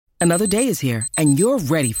Another day is here, and you're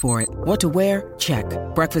ready for it. What to wear? Check.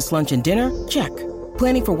 Breakfast, lunch, and dinner? Check.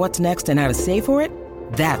 Planning for what's next and how to save for it?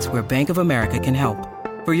 That's where Bank of America can help.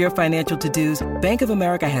 For your financial to-dos, Bank of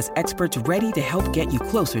America has experts ready to help get you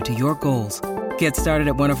closer to your goals. Get started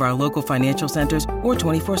at one of our local financial centers or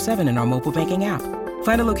 24/7 in our mobile banking app.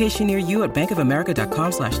 Find a location near you at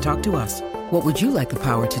bankofamerica.com/talktous. What would you like the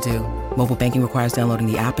power to do? Mobile banking requires downloading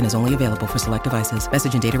the app and is only available for select devices.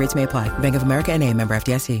 Message and data rates may apply. Bank of America N.A., member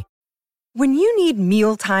FDIC. When you need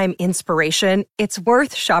mealtime inspiration, it's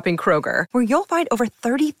worth shopping Kroger, where you'll find over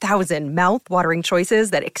 30,000 mouth-watering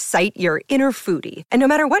choices that excite your inner foodie. And no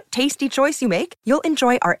matter what tasty choice you make, you'll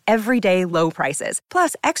enjoy our everyday low prices,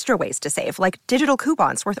 plus extra ways to save, like digital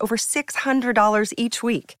coupons worth over $600 each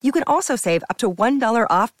week. You can also save up to $1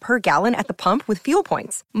 off per gallon at the pump with fuel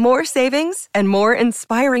points. More savings and more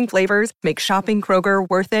inspiring flavors make shopping Kroger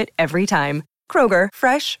worth it every time. Kroger,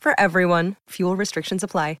 fresh for everyone. Fuel restrictions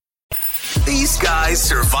apply. These guys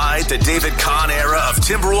survived the David Kahn era of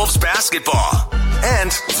Timberwolves basketball and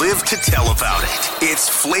live to tell about it. It's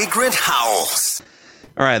Flagrant Howls.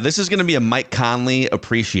 All right, this is going to be a Mike Conley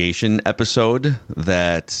appreciation episode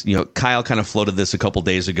that, Kyle kind of floated this a couple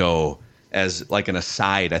days ago as like an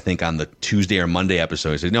aside, I think, on the Tuesday or Monday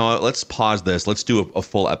episode. He said, no, let's pause this. Let's do a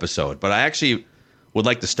full episode. But I actually would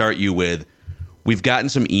like to start you with, we've gotten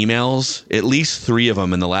some emails, at least 3 of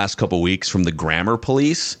them in the last couple weeks from the grammar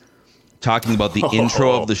police, talking about the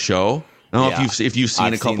intro of the show. I don't know if you've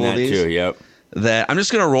seen a couple of these. Too, yep. That I'm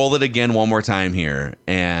just going to roll it again one more time here,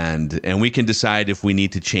 and we can decide if we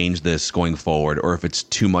need to change this going forward or if it's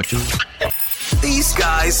too much. These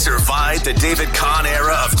guys survived the David Kahn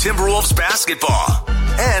era of Timberwolves basketball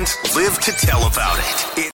and live to tell about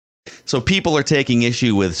it. So people are taking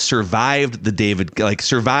issue with survived the David, like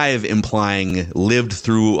survive implying lived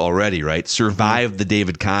through already, right? Survived the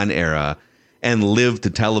David Kahn era and live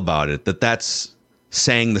to tell about it, that's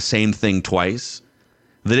saying the same thing twice,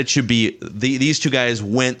 that it should be these two guys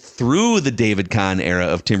went through the David Kahn era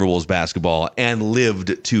of Timberwolves basketball and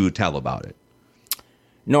lived to tell about it.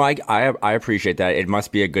 No, I appreciate that. It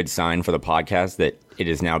must be a good sign for the podcast that it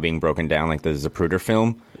is now being broken down like the Zapruder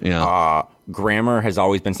film. Yeah. Grammar has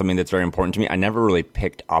always been something that's very important to me. I never really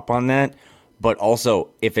picked up on that. But also,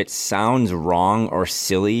 if it sounds wrong or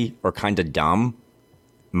silly or kind of dumb,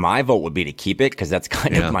 my vote would be to keep it because that's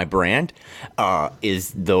kind of my brand,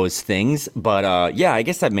 is those things. But I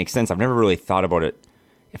guess that makes sense. I've never really thought about it.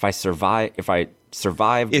 If you survive the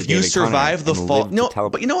fall,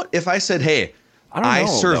 but you know what? If I said, hey, I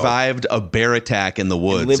survived a bear attack in the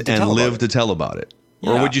woods and lived to tell about it.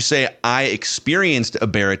 Yeah. Or would you say I experienced a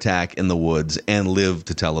bear attack in the woods and lived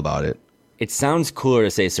to tell about it? It sounds cooler to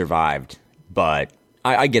say survived, but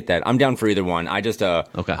I get that. I'm down for either one. I just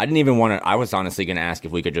okay. I didn't even want to. I was honestly going to ask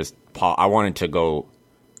if we could just pause. I wanted to go.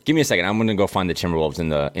 Give me a second. I'm going to go find the Timberwolves in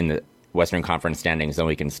the Western Conference standings, then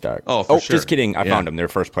we can start. Oh, for sure. Just kidding. I found them. They're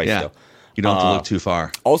first place still. You don't have to look too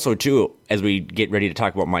far. Also, too, as we get ready to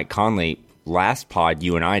talk about Mike Conley, last pod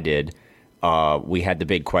you and I did, we had the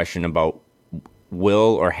big question about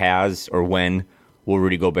will or has or when will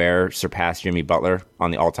Rudy Gobert surpass Jimmy Butler on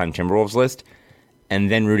the all-time Timberwolves list? And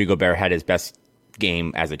then Rudy Gobert had his best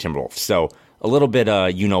game as a Timberwolf. So a little bit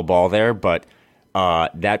ball there, but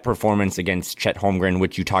that performance against Chet Holmgren,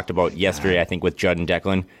 which you talked about yesterday, I think with Judd and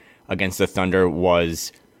Declan against the Thunder,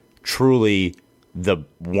 was truly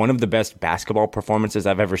one of the best basketball performances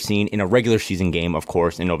I've ever seen in a regular season game, of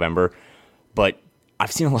course, in November. But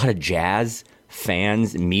I've seen a lot of Jazz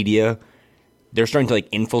fans, media, they're starting to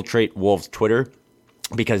infiltrate Wolves Twitter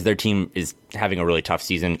because their team is having a really tough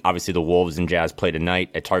season. Obviously, the Wolves and Jazz play tonight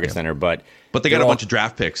at Target Center, but they got a bunch of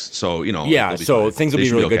draft picks, so so things will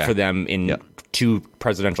be really good okay for them in 2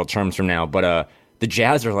 presidential terms from now. But the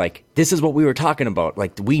Jazz are like, this is what we were talking about.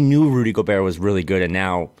 Like, we knew Rudy Gobert was really good, and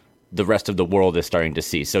now the rest of the world is starting to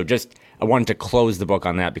see. So I wanted to close the book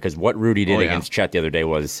on that because what Rudy did against Chet the other day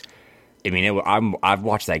was, I've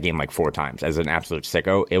watched that game 4 times as an absolute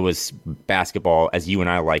sicko. It was basketball, as you and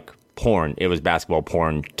I like porn. It was basketball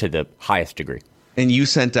porn to the highest degree. And you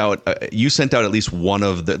sent out at least one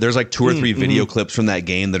of there's 2 or 3 video clips from that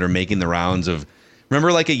game that are making the rounds of. Remember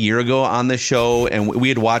a year ago on this show, and we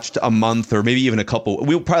had watched a month or maybe even a couple.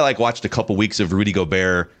 We probably watched a couple weeks of Rudy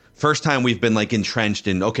Gobert. First time we've been entrenched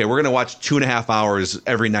in, okay, we're going to watch 2.5 hours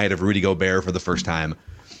every night of Rudy Gobert for the first time.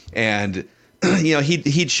 And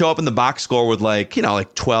he'd show up in the box score with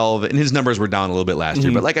 12, and his numbers were down a little bit last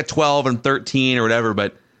year, but a 12 and 13 or whatever.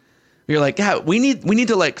 But You're like, yeah, we need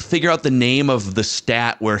to like figure out the name of the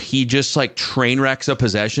stat where he just like train wrecks a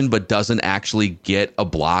possession but doesn't actually get a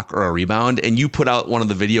block or a rebound. And you put out one of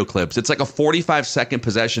the video clips. It's like a 45-second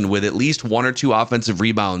possession with at least 1 or 2 offensive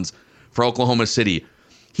rebounds for Oklahoma City.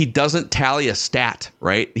 He doesn't tally a stat,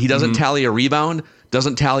 right? He doesn't tally a rebound,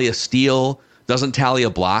 doesn't tally a steal, doesn't tally a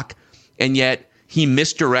block. And yet he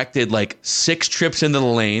misdirected like 6 trips into the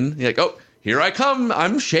lane. You're like, oh, here I come.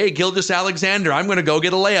 I'm Shea Gilgeous-Alexander. I'm going to go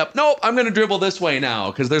get a layup. Nope, I'm going to dribble this way now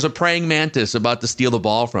because there's a praying mantis about to steal the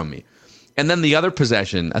ball from me. And then the other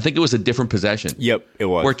possession, I think it was a different possession. Yep, it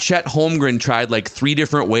was. Where Chet Holmgren tried like 3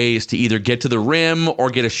 different ways to either get to the rim or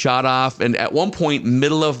get a shot off. And at one point,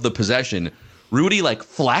 middle of the possession, Rudy like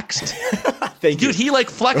flexed. Dude, he like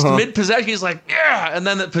flexed mid-possession. He's like, yeah. And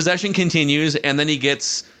then the possession continues. And then he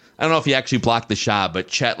gets... I don't know if he actually blocked the shot, but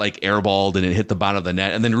Chet like airballed and it hit the bottom of the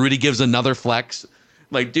net. And then Rudy gives another flex.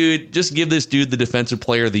 Like, dude, just give this dude the defensive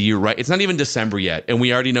player of the year, right? It's not even December yet, and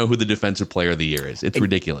we already know who the defensive player of the year is. It's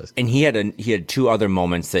ridiculous. And he had 2 other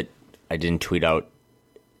moments that I didn't tweet out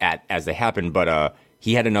as they happened, but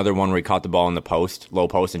he had another one where he caught the ball in the post, low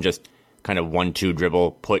post, and just kind of 1-2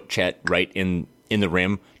 dribble, put Chet right in the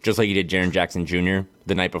rim, just like he did Jaren Jackson Jr.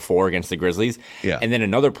 the night before against the Grizzlies. Yeah. And then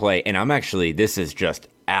another play, and this is just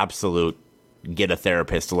absolute get a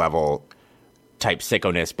therapist level type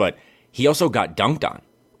sickoness, but he also got dunked on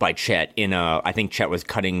by Chet I think Chet was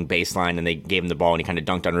cutting baseline and they gave him the ball and he kind of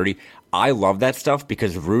dunked on Rudy. I love that stuff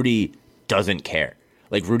because Rudy doesn't care.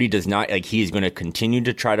 Like Rudy does not, like he's going to continue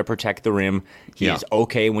to try to protect the rim. He is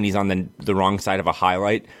okay when he's on the wrong side of a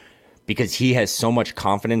highlight because he has so much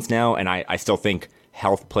confidence now, and I still think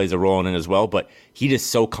health plays a role in it as well, but he just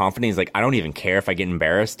so confident. He's like, I don't even care if I get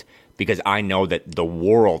embarrassed because I know that the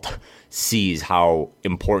world sees how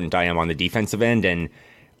important I am on the defensive end, and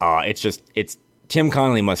it's Tim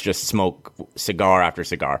Conley must just smoke cigar after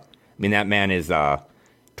cigar. I mean, that man is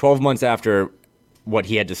 12 months after what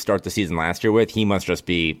he had to start the season last year with. He must just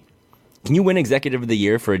be. Can you win Executive of the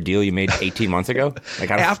Year for a deal you made 18 months ago? Like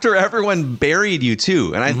after everyone buried you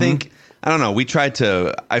too, and I think. I don't know. We tried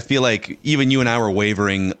to. I feel like even you and I were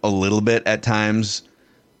wavering a little bit at times.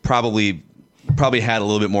 Probably had a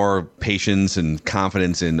little bit more patience and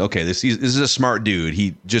confidence in. Okay, this is a smart dude.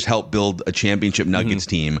 He just helped build a championship Nuggets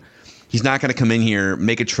team. He's not going to come in here,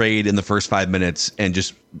 make a trade in the first 5 minutes, and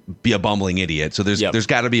just be a bumbling idiot. So there's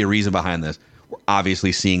got to be a reason behind this. We're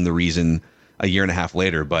obviously seeing the reason a year and a half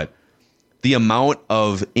later, but the amount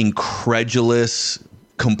of incredulous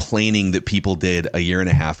complaining that people did a year and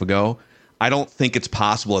a half ago. I don't think it's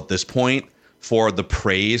possible at this point for the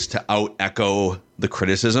praise to out-echo the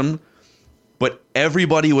criticism, but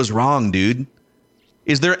everybody was wrong, dude.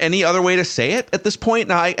 Is there any other way to say it at this point?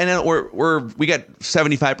 Now, we got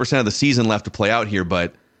 75% of the season left to play out here,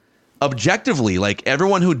 but objectively, like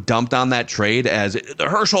everyone who dumped on that trade as it's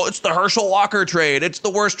the Herschel Walker trade, it's the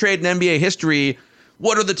worst trade in NBA history.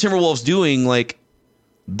 What are the Timberwolves doing? Like,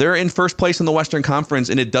 they're in first place in the Western Conference,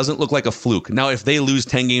 and it doesn't look like a fluke. Now, if they lose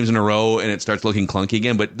 10 games in a row and it starts looking clunky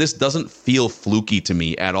again, but this doesn't feel fluky to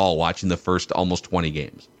me at all watching the first almost 20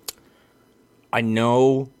 games. I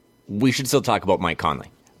know we should still talk about Mike Conley.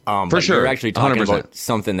 For sure. You're actually talking 100%. about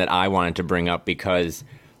something that I wanted to bring up because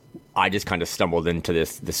I just kind of stumbled into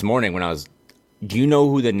this morning when I was... Do you know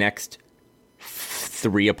who the next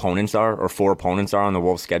 3 opponents are or 4 opponents are on the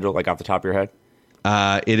Wolves schedule, like off the top of your head?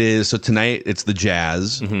 It is. So tonight it's the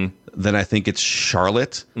Jazz. Mm-hmm. Then I think it's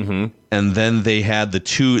Charlotte. Mm-hmm. And then they had the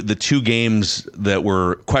two games that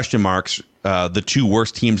were question marks. The 2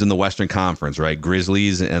 worst teams in the Western Conference, right?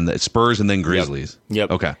 Grizzlies and the Spurs, and then Grizzlies.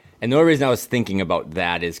 Yep. Okay. And the only reason I was thinking about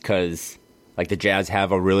that is because like the Jazz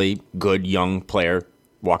have a really good young player,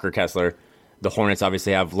 Walker Kessler. The Hornets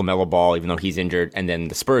obviously have LaMelo Ball, even though he's injured, and then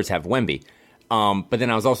the Spurs have Wemby. But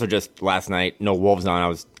then I was also just last night, no Wolves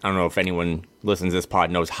on. I don't know if anyone listens to this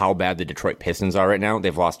pod knows how bad the Detroit Pistons are right now.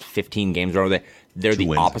 They've lost 15 games over there. They're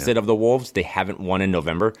the opposite of the Wolves. They haven't won in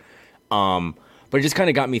November. But it just kind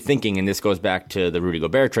of got me thinking, and this goes back to the Rudy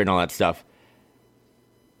Gobert trade and all that stuff,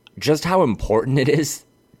 just how important it is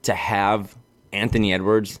to have Anthony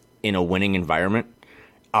Edwards in a winning environment.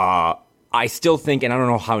 I still think, and I don't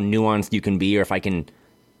know how nuanced you can be or if I can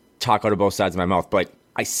talk out of both sides of my mouth, but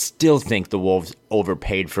I still think the Wolves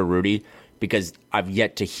overpaid for Rudy because I've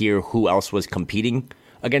yet to hear who else was competing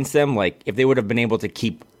against them. Like, if they would have been able to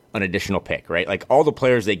keep an additional pick, right? Like, all the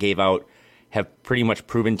players they gave out have pretty much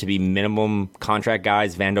proven to be minimum contract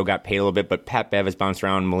guys. Vando got paid a little bit, but Pat Bev has bounced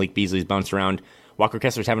around. Malik Beasley's bounced around. Walker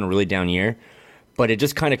Kessler's having a really down year. But it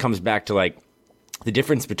just kind of comes back to, like, the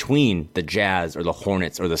difference between the Jazz or the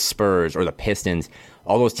Hornets or the Spurs or the Pistons.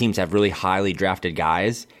 All those teams have really highly drafted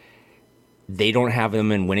guys. they don't have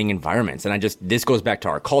them in winning environments. And this goes back to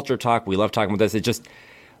our culture talk. We love talking about this. It's just,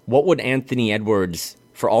 what would Anthony Edwards,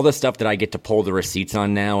 for all the stuff that I get to pull the receipts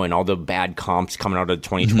on now and all the bad comps coming out of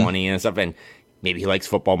 2020 and stuff, and maybe he likes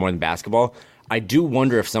football more than basketball, I do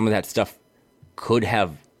wonder if some of that stuff could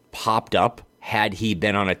have popped up had he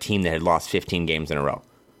been on a team that had lost 15 games in a row.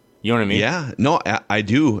 You know what I mean? Yeah, no, I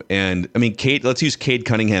do. And I mean, let's use Cade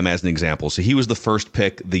Cunningham as an example. So he was the first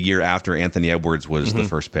pick the year after Anthony Edwards was the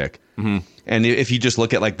first pick. And if you just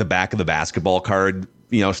look at like the back of the basketball card,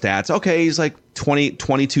 stats, okay, he's like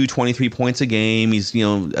 22, 23 points a game. He's,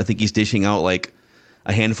 I think he's dishing out like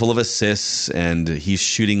a handful of assists, and he's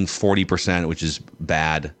shooting 40%, which is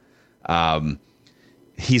bad.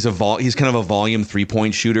 He's kind of a volume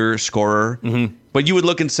 3-point shooter, scorer. But you would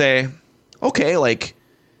look and say, okay, like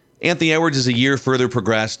Anthony Edwards is a year further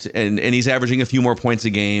progressed, and he's averaging a few more points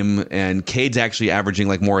a game, and Cade's actually averaging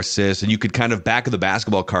like more assists, and you could kind of, back of the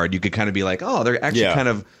basketball card, you could kind of be like, oh, they're actually kind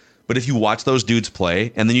of, but if you watch those dudes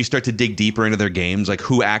play, and then you start to dig deeper into their games, like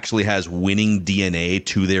who actually has winning DNA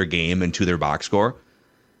to their game and to their box score,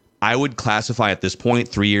 I would classify at this point,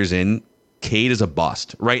 3 years in, Cade is a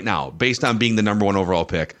bust right now, based on being the number 1 overall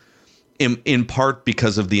pick. In part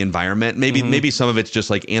because of the environment. Maybe some of it's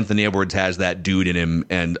just like Anthony Edwards has that dude in him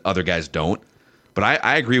and other guys don't. But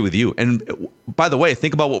I agree with you. And by the way,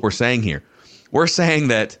 think about what we're saying here. We're saying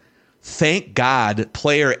that thank God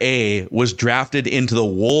player A was drafted into the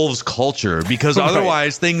Wolves culture, because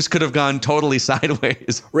otherwise things could have gone totally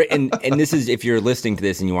sideways. Right. And this is, if you're listening to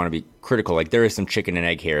this and you want to be critical, like there is some chicken and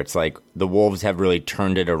egg here. It's like the Wolves have really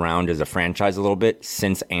turned it around as a franchise a little bit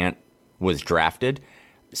since Ant was drafted.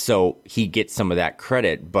 So he gets some of that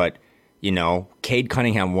credit, but, Cade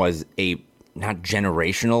Cunningham was a not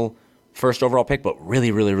generational first overall pick, but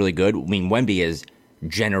really, really, really good. I mean, Wemby is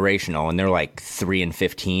generational, and they're like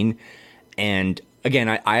 3-15. And again,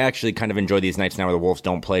 I actually kind of enjoy these nights now where the Wolves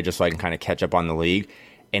don't play, just so I can kind of catch up on the league.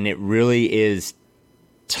 And it really is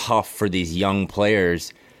tough for these young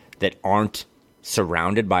players that aren't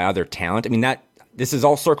surrounded by other talent. I mean, this is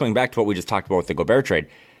all circling back to what we just talked about with the Gobert trade.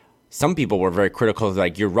 Some people were very critical of,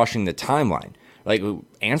 like, you're rushing the timeline. Like,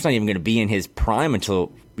 Ant's not even going to be in his prime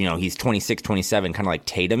until, he's 26, 27, kind of like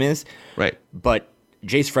Tatum is. Right. But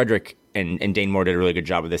Jace Frederick and Dane Moore did a really good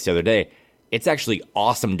job of this the other day. It's actually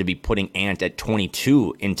awesome to be putting Ant at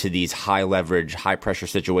 22 into these high-leverage, high-pressure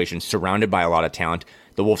situations surrounded by a lot of talent.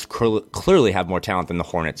 The Wolves clearly have more talent than the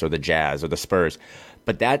Hornets or the Jazz or the Spurs.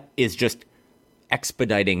 But that is just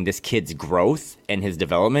expediting this kid's growth and his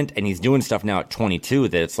development, and he's doing stuff now at 22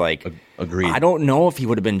 that it's like, agreed. I don't know if he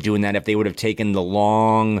would have been doing that if they would have taken the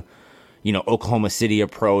long, Oklahoma City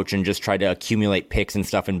approach and just tried to accumulate picks and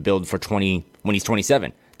stuff and build for 20 when he's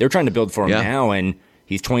 27. They're trying to build for him now, and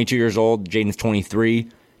he's 22 years old. Jaden's 23,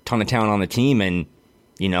 ton of talent on the team, and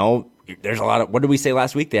there's a lot of, what did we say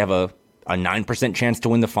last week? They have a 9% chance to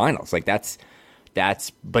win the finals. Like that's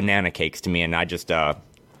banana cakes to me, and I just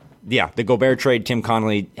the Gobert trade, Tim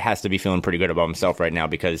Conley has to be feeling pretty good about himself right now,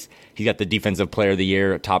 because he's got the Defensive Player of the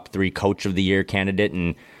Year, top 3 Coach of the Year candidate,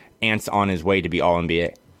 and Ant's on his way to be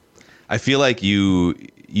All-NBA. I feel like you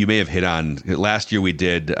may have hit on, last year we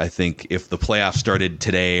did, I think, if the playoffs started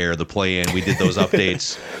today or the play-in, we did those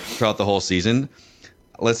updates throughout the whole season.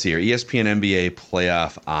 Let's see here. ESPN NBA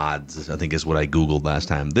playoff odds, I think is what I Googled last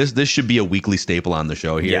time. This should be a weekly staple on the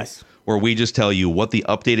show here. Yes. Where we just tell you what the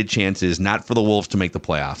updated chance is, not for the Wolves to make the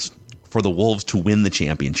playoffs, for the Wolves to win the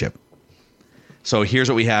championship. So here's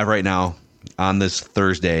what we have right now on this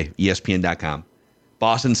Thursday, ESPN.com.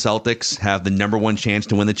 Boston Celtics have the number 1 chance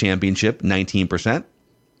to win the championship, 19%.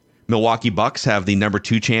 Milwaukee Bucks have the number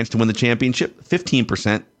 2 chance to win the championship,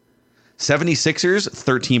 15%. 76ers,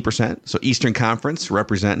 13%. So Eastern Conference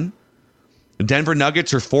representing. Denver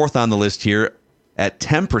Nuggets are 4th on the list here at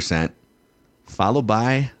 10%, followed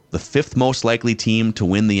by the 5th most likely team to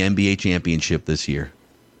win the NBA championship this year,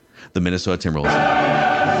 the Minnesota Timberwolves.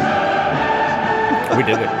 We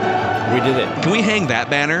did it. Can we hang that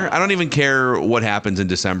banner? I don't even care what happens in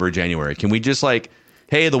December, January. Can we just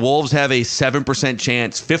hey, the Wolves have a 7%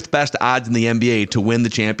 chance, 5th best odds in the NBA to win the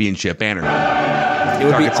championship banner. It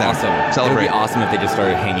would be awesome. Celebrate. It would be awesome if they just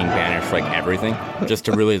started hanging banners for everything, just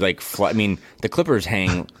to really I mean, the Clippers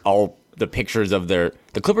hang all the pictures of the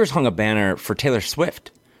Clippers hung a banner for Taylor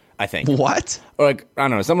Swift, I think. What? Or I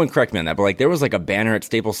don't know. Someone correct me on that, but there was a banner at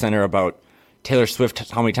Staples Center about Taylor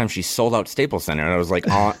Swift, how many times she sold out Staples Center, and I was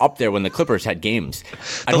up there when the Clippers had games.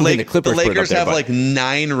 I don't think the Clippers the Lakers put it up there, have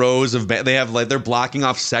 9 rows of they have they're blocking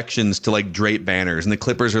off sections to drape banners, and the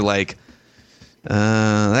Clippers are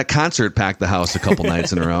That concert packed the house a couple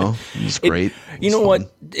nights in a row. It was great.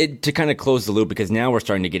 To kind of close the loop, because now we're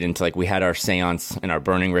starting to get into, like, we had our seance and our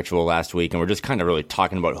burning ritual last week, and we're just kind of really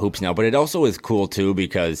talking about hoops now. But it also is cool, too,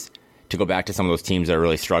 because to go back to some of those teams that are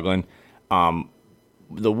really struggling,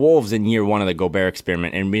 the Wolves in year one of the Gobert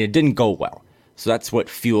experiment, and I mean, it didn't go well. So that's what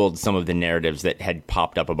fueled some of the narratives that had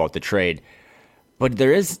popped up about the trade. But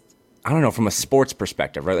there is, I don't know, from a sports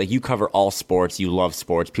perspective, right? Like, you cover all sports, you love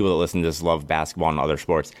sports. People that listen to this love basketball and other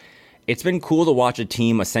sports. It's been cool to watch a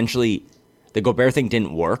team, essentially, the Gobert thing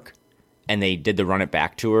didn't work, and they did the run it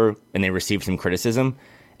back tour, and they received some criticism.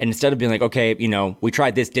 And instead of being like, okay, we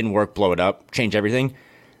tried this, didn't work, blow it up, change everything,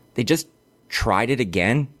 they just tried it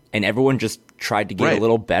again, and everyone just tried to get a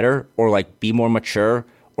little better, or like be more mature,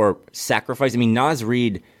 or sacrifice. I mean, Naz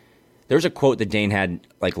Reid, there's a quote that Dane had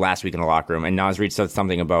like last week in the locker room, and Naz Reid said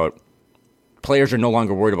something about players are no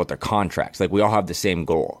longer worried about their contracts. Like, we all have the same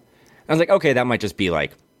goal. And I was like, okay, that might just be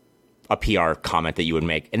like a PR comment that you would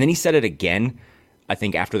make. And then he said it again, I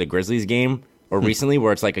think after the Grizzlies game or recently,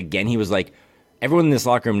 where it's like, again, he was like, everyone in this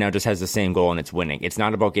locker room now just has the same goal, and it's winning. It's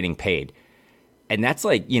not about getting paid. And that's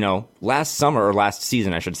like, last summer or last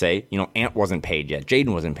season, I should say, Ant wasn't paid yet.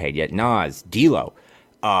 Jaden wasn't paid yet. Nas, D'Lo.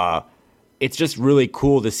 It's just really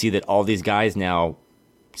cool to see that all these guys now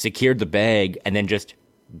secured the bag and then just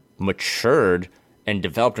matured and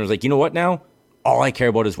developed. And was like, you know what now? All I care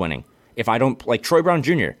about is winning. If I don't, like Troy Brown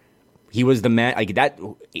Jr., he was the man. Like, that,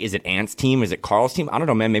 is it Ant's team? Is it Carl's team? I don't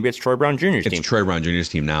know, man. Maybe it's Troy Brown Jr.'s team. It's Troy Brown Jr.'s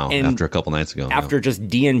team now, and after a couple nights ago. After just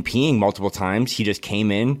DNPing multiple times, he just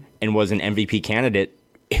came in and was an MVP candidate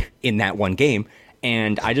in that one game.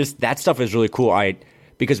 And that stuff is really cool.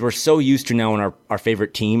 Because we're so used to now in our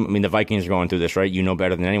favorite team. I mean, the Vikings are going through this, right? You know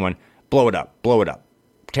better than anyone. Blow it up.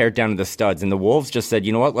 Tear it down to the studs. And the Wolves just said,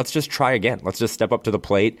 you know what? Let's just try again. Let's just step up to the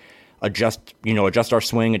plate, adjust our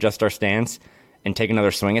swing, adjust our stance, and take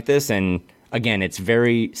another swing at this. And again, it's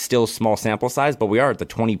very still small sample size, but we are at the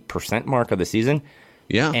 20% mark of the season.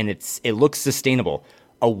 Yeah. And it looks sustainable.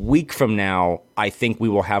 A week from now, I think we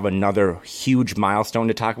will have another huge milestone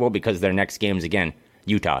to talk about, because their next games, again,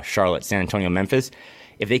 Utah, Charlotte, San Antonio, Memphis.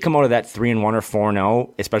 If they come out of that 3-1 or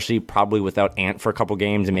 4-0, especially probably without Ant for a couple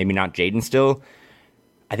games and maybe not Jaden still,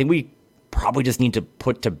 I think we probably just need to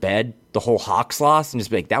put to bed the whole Hawks loss and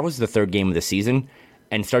just be like, that was the third game of the season,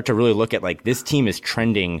 and start to really look at, like, this team is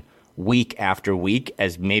trending week after week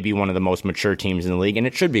as maybe one of the most mature teams in the league. And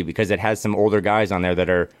it should be, because it has some older guys on there that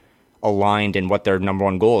are aligned in what their number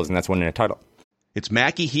one goal is, and that's winning a title. It's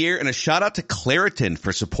Mackie here, and a shout out to Claritin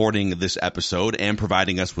for supporting this episode and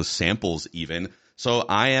providing us with samples even. So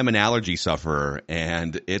I am an allergy sufferer,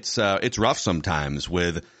 and it's rough sometimes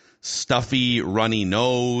with stuffy, runny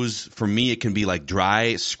nose. For me, it can be like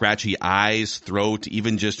dry, scratchy eyes, throat,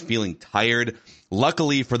 even just feeling tired.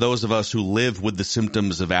 Luckily, for those of us who live with the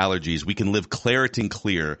symptoms of allergies, we can live Claritin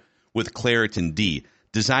Clear with Claritin D.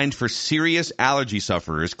 Designed for serious allergy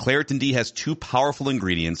sufferers, Claritin D has 2 powerful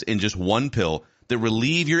ingredients in just one pill that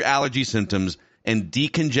relieve your allergy symptoms and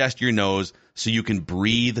decongest your nose so you can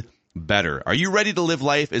breathe better. Are you ready to live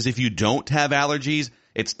life as if you don't have allergies?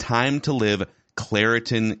 It's time to live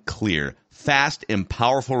Claritin Clear. Fast and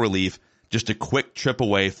powerful relief, just a quick trip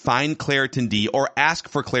away. Find Claritin D or ask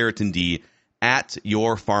for Claritin D at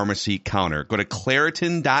your pharmacy counter. Go to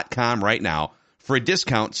Claritin.com right now for a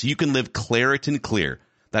discount so you can live Claritin Clear.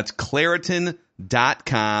 That's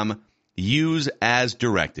Claritin.com. Use as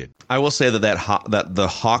directed. I will say that the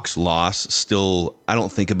Hawks loss still, I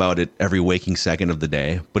don't think about it every waking second of the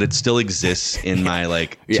day, but it still exists in my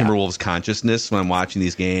Timberwolves consciousness when I'm watching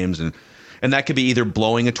these games, and that could be either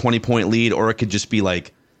blowing a 20-point lead, or it could just be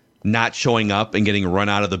like not showing up and getting run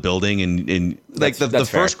out of the building, and like the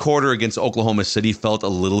first quarter against Oklahoma City felt a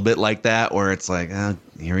little bit like that, where it's like,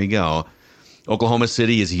 here we go. Oklahoma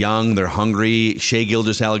City is young. They're hungry. Shai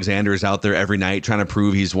Gilgeous-Alexander is out there every night trying to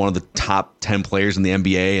prove he's one of the top 10 players in the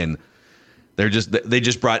NBA. And they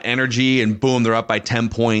just brought energy, and boom, they're up by 10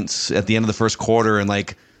 points at the end of the first quarter. And my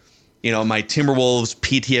Timberwolves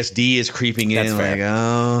PTSD is creeping in. That's fair.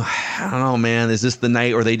 I don't know, man. Is this the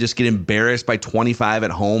night where they just get embarrassed by 25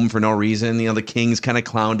 at home for no reason? The Kings kind of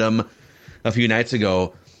clowned them a few nights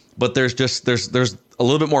ago. But there's a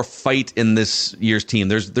little bit more fight in this year's team.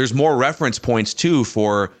 There's more reference points too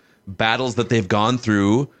for battles that they've gone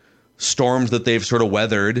through, storms that they've sort of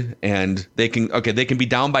weathered, and they can be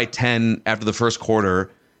down by 10 after the first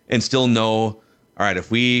quarter and still know, all right,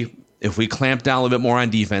 if we clamp down a little bit more on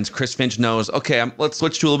defense, Chris Finch knows, okay, let's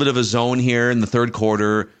switch to a little bit of a zone here in the third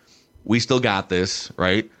quarter. We still got this,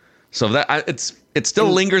 right? So It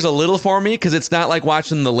still lingers a little for me because it's not like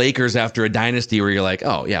watching the Lakers after a dynasty where you're like,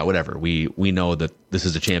 oh, yeah, whatever. We know that this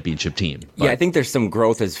is a championship team. But, yeah, I think there's some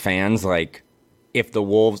growth as fans. Like, if the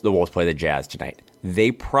Wolves play the Jazz tonight,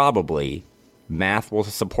 they probably, math will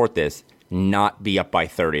support this, not be up by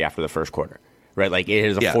 30 after the first quarter. Right? Like, it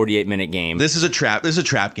is a 48-minute game. This is a trap. This is a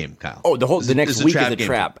trap game, Kyle. Oh, the next week is a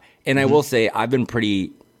trap. And I will say, I've been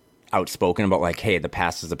pretty outspoken about, like, hey, the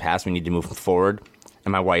past is the past. We need to move forward.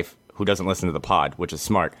 And my wife, who doesn't listen to the pod, which is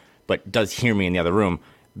smart, but does hear me in the other room,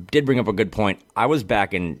 did bring up a good point. I was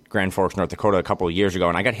back in Grand Forks, North Dakota a couple of years ago,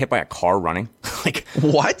 and I got hit by a car running. Like,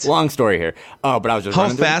 what? Long story here. But I was just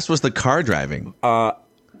running. How fast was the car driving?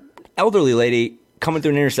 Elderly lady coming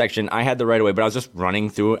through an intersection. I had the right of way, but I was just running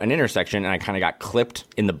through an intersection, and I kind of got clipped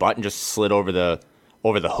in the butt and just slid over the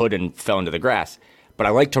hood and fell into the grass. But I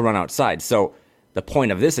like to run outside. So the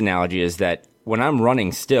point of this analogy is that when I'm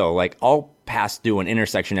running still, like, I'll pass through an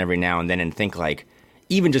intersection every now and then and think, like,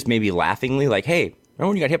 even just maybe laughingly, like, hey, remember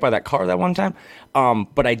when you got hit by that car that one time?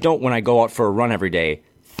 But I don't, when I go out for a run every day,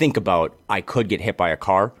 think about I could get hit by a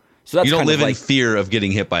car. So that's you don't kind live of in fear of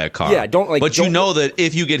getting hit by a car. Yeah, don't like. But you know that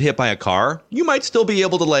if you get hit by a car, you might still be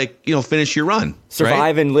able to, like, finish your run, survive,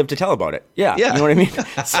 right? And live to tell about it. Yeah, you know what I mean.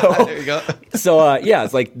 So there you go. So yeah,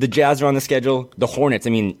 it's like the Jazz are on the schedule. The Hornets.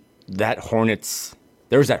 I mean,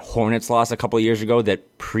 there was that Hornets loss a couple of years ago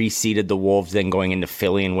that preceded the Wolves then going into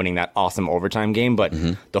Philly and winning that awesome overtime game. But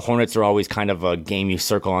the Hornets are always kind of a game you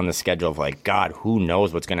circle on the schedule of, like, God, who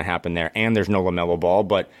knows what's going to happen there? And there's no LaMelo Ball.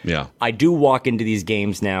 But yeah, I do walk into these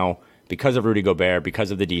games now because of Rudy Gobert,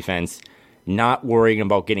 because of the defense, not worrying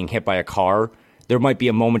about getting hit by a car. There might be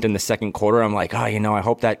a moment in the second quarter I'm like, I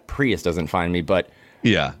hope that Prius doesn't find me. But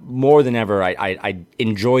yeah, more than ever, I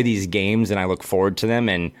enjoy these games and I look forward to them.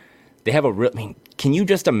 And they have can you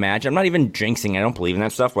just imagine? I'm not even jinxing. I don't believe in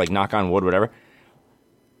that stuff, like, knock on wood, whatever.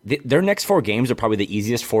 Their next 4 games are probably the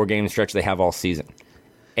easiest 4-game stretch they have all season.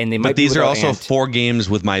 And they might. But these are also 4 games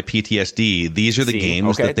with my PTSD. These are the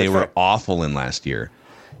games that they were awful in last year.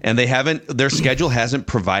 And their schedule hasn't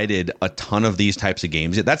provided a ton of these types of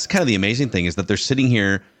games. That's kind of the amazing thing, is that they're sitting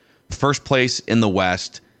here first place in the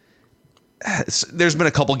West. There's been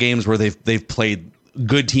a couple games where they've played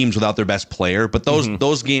good teams without their best player, but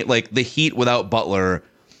those games, like the Heat without Butler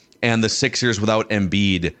and the Sixers without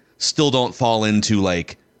Embiid, still don't fall into,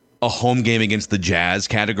 like, a home game against the Jazz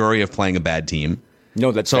category of playing a bad team.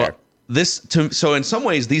 No, that's fair. So in some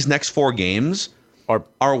ways, these next 4 games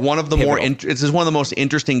are one of the this is one of the most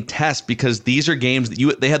interesting tests, because these are games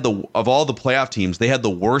that they had of all the playoff teams, they had the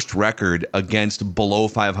worst record against below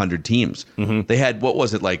 500 teams. They had, what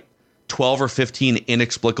was it, like 12 or 15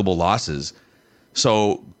 inexplicable losses.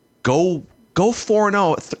 So go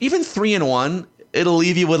 4-0, even 3-1. It'll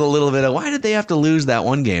leave you with a little bit of, why did they have to lose that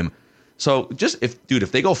one game? So just if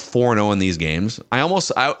they go 4-0 in these games, I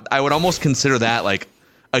would almost consider that like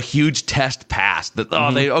a huge test pass. That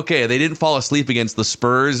they didn't fall asleep against the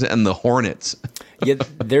Spurs and the Hornets. Yeah,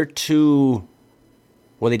 they're too.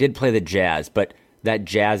 Well, they did play the Jazz, but that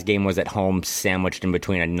Jazz game was at home, sandwiched in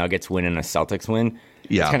between a Nuggets win and a Celtics win.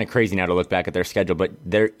 Yeah. It's kind of crazy now to look back at their schedule, but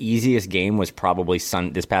their easiest game was probably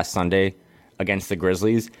this past Sunday against the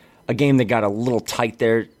Grizzlies, a game that got a little tight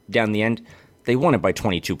there down the end. They won it by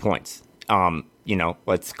 22 points.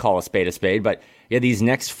 Let's call a spade, but yeah, these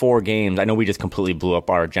next 4 games, I know we just completely blew up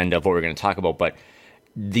our agenda of what we're going to talk about, but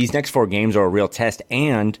these next 4 games are a real test,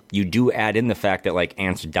 and you do add in the fact that, like,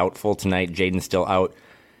 Ant's doubtful tonight, Jaden's still out.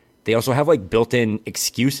 They also have, like, built-in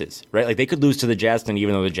excuses, right? Like, they could lose to the Jazz tonight,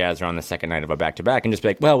 even though the Jazz are on the second night of a back-to-back, and just be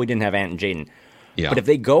like, well, we didn't have Ant and Jaden. Yeah. But if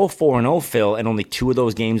they go 4-0, Phil, and only 2 of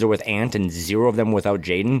those games are with Ant and 0 of them without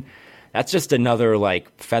Jaden, that's just another,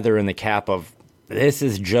 like, feather in the cap of this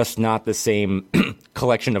is just not the same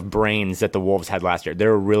collection of brains that the Wolves had last year.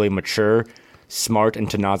 They're really mature, smart,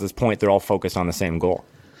 and to Naz's point, they're all focused on the same goal.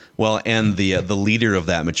 Well, and the leader of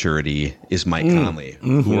that maturity is Mike Conley,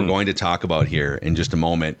 who we're going to talk about here in just a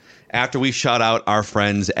moment, after we shout out our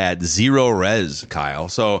friends at Zero Res, Kyle.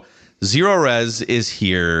 So Zero Res is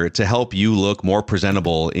here to help you look more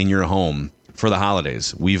presentable in your home for the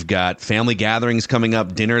holidays. We've got family gatherings coming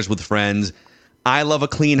up, dinners with friends. I love a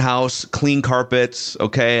clean house, clean carpets,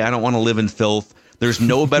 okay? I don't want to live in filth. There's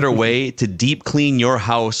no better way to deep clean your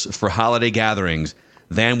house for holiday gatherings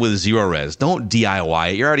than with Zero Res. Don't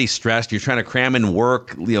DIY it. You're already stressed. You're trying to cram in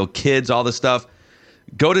work, kids, all this stuff.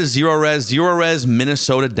 Go to Zero Res,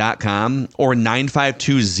 ZeroResMinnesota.com or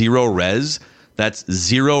 952-ZERO-RES. That's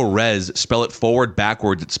Zero Res. Spell it forward,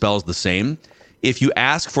 backwards. It spells the same. If you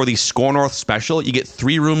ask for the Score North special, you get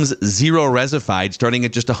 3 rooms, 0 resified, starting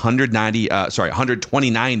at just $129.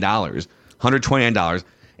 $129.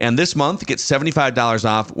 And this month, get $75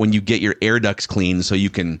 off when you get your air ducts cleaned so you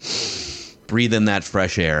can breathe in that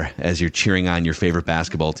fresh air as you're cheering on your favorite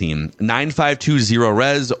basketball team.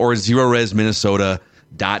 9520-RES or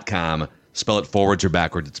zeroresminnesota.com. Spell it forwards or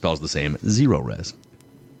backwards. It spells the same. Zero Res.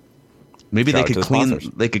 Maybe they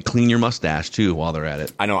could clean your mustache too while they're at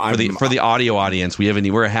it. I know. For the audio audience,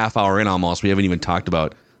 we're a half hour in almost. We haven't even talked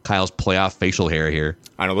about Kyle's playoff facial hair here.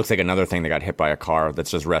 I know. It looks like another thing that got hit by a car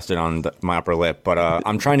that's just rested on my upper lip. But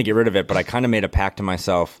I'm trying to get rid of it. But I kind of made a pact to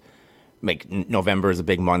myself. Like November is a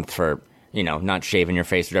big month for not shaving your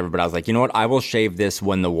face or whatever. But I was like, you know what? I will shave this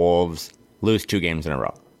when the Wolves lose 2 games in a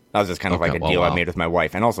row. That was just kind of like a deal I made with my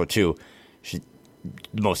wife, and also too, she's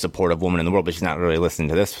the most supportive woman in the world, but she's not really listening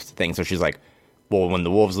to this thing. So she's like, well, when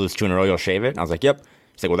the Wolves lose 2 in a row, you'll shave it? And I was like, yep.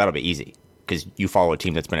 She's like, well, that'll be easy because you follow a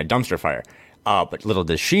team that's been a dumpster fire. But little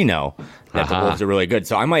does she know that the Wolves are really good.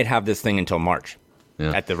 So I might have this thing until March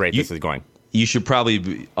at the rate this is going. You should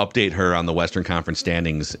probably update her on the Western Conference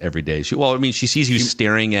standings every day. She sees you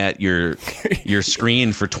staring at your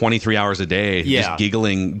screen for 23 hours a day, just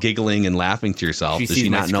giggling and laughing to yourself. Does she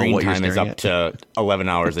not know what you're staring at? To 11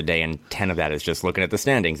 hours a day, and 10 of that is just looking at the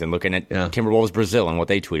standings and looking at Timberwolves Brazil and what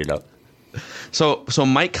they tweeted out. So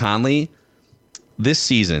Mike Conley, this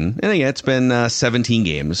season, and again, it's been 17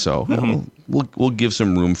 games, so we'll give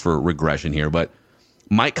some room for regression here, but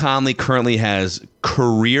Mike Conley currently has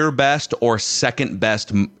career best or second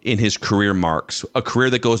best in his career marks, a career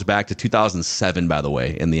that goes back to 2007, by the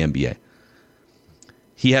way, in the NBA.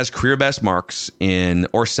 He has career best marks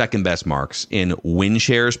or second best marks in win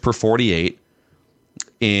shares per 48,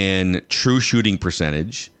 in true shooting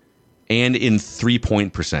percentage, and in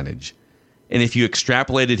 3-point percentage. And if you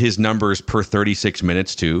extrapolated his numbers per 36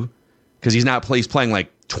 minutes too, because he's playing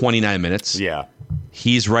like 29 minutes. Yeah.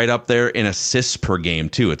 He's right up there in assists per game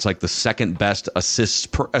too. It's like the second best assists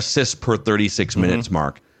per 36 minutes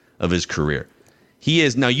mark of his career. He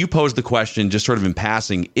is, now you posed the question just sort of in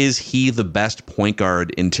passing, is he the best point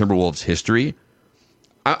guard in Timberwolves history?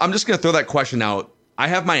 I'm just going to throw that question out. I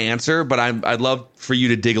have my answer, but I'd love for you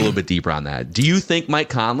to dig a little bit deeper on that. Do you think Mike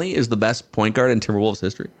Conley is the best point guard in Timberwolves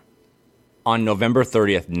history? On November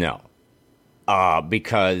 30th, no.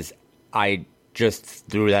 Because I just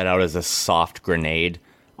threw that out as a soft grenade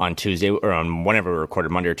on Tuesday, or on whenever we recorded,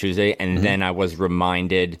 Monday or Tuesday, and then I was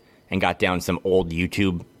reminded and got down some old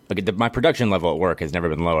YouTube. My production level at work has never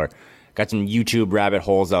been lower. Got some YouTube rabbit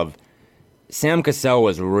holes of Sam Cassell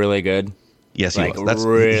was really good. Yes, he was. That's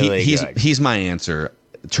really good. He's my answer.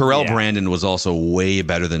 Terrell Brandon was also way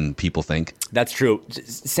better than people think. That's true.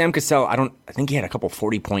 Sam Cassell, I think he had a couple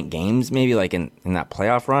 40-point games, maybe like in that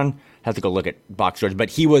playoff run. Have to go look at box scores, but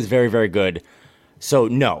he was very, very good. So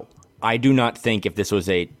no, I do not think, if this was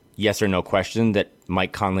a yes or no question, that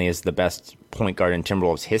Mike Conley is the best point guard in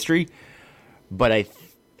Timberwolves history. But I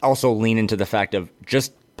also lean into the fact of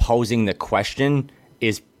just posing the question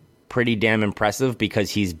is pretty damn impressive,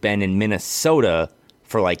 because he's been in Minnesota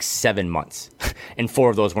for like 7 months, and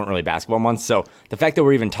 4 of those weren't really basketball months. So the fact that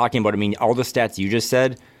we're even talking about, all the stats you just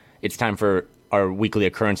said, it's time for our weekly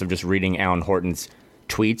occurrence of just reading Alan Horton's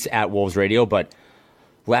tweets at Wolves Radio. But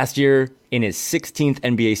last year, in his 16th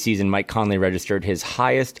NBA season, Mike Conley registered his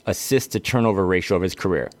highest assist-to-turnover ratio of his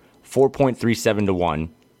career, 4.37 to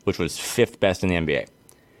 1, which was 5th best in the NBA.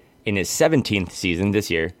 In his 17th season this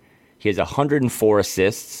year, he has 104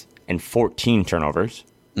 assists and 14 turnovers.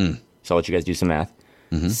 So I'll let you guys do some math.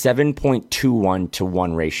 7.21 to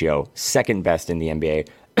 1 ratio, 2nd best in the NBA.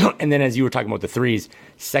 And then, as you were talking about the threes,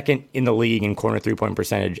 2nd in the league in corner 3-point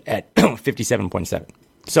percentage at 57.7.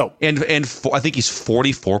 So and I think he's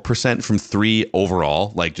 44% from 3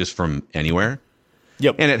 overall, like just from anywhere.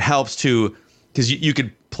 Yep. And it helps too, because you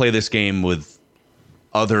could play this game with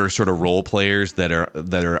other sort of role players that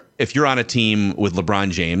are if you're on a team with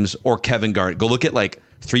LeBron James or Kevin Garnett, go look at like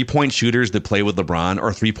 3-point shooters that play with LeBron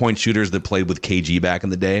or 3-point shooters that played with KG back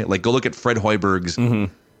in the day. Like, go look at Fred Hoiberg's.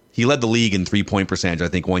 He led the league in 3-point percentage, I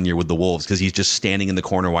think, one year with the Wolves, because he's just standing in the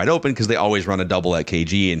corner wide open because they always run a double at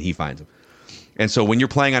KG and he finds him. And so when you're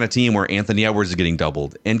playing on a team where Anthony Edwards is getting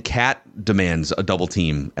doubled and Cat demands a double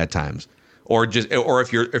team at times, or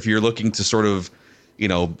if you're looking to sort of,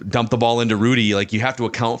 dump the ball into Rudy, like, you have to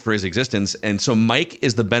account for his existence. And so Mike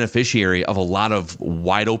is the beneficiary of a lot of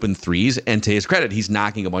wide open threes, and to his credit, he's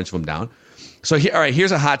knocking a bunch of them down. So all right,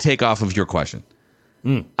 here's a hot take off of your question.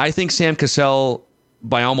 I think Sam Cassell,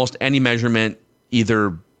 by almost any measurement,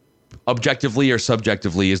 either objectively or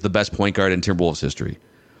subjectively, is the best point guard in Timberwolves history.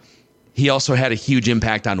 He also had a huge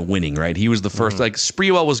impact on winning, right? He was the first, like,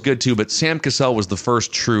 Sprewell was good too, but Sam Cassell was the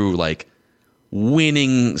first true, like,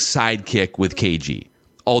 winning sidekick with KG.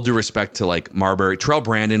 All due respect to, like, Marbury. Terrell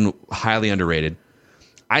Brandon, highly underrated.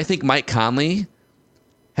 I think Mike Conley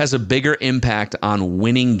has a bigger impact on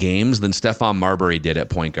winning games than Stephon Marbury did at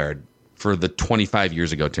point guard for the 25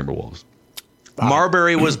 years ago Timberwolves.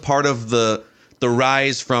 Marbury was part of the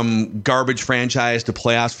rise from garbage franchise to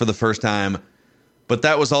playoffs for the first time, but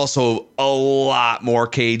that was also a lot more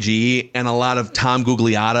KG and a lot of Tom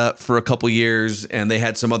Gugliotta for a couple years, and they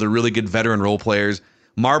had some other really good veteran role players.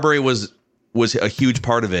 Marbury was a huge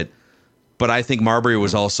part of it, but I think Marbury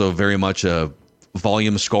was also very much a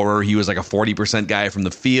volume scorer. He was like a 40% guy from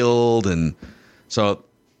the field, and so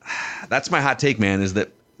that's my hot take, man, is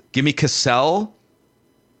that give me Cassell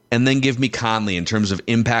and then give me Conley in terms of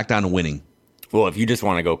impact on winning. Well, if you just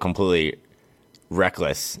want to go completely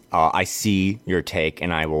reckless, I see your take,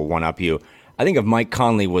 and I will one-up you. I think if Mike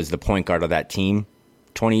Conley was the point guard of that team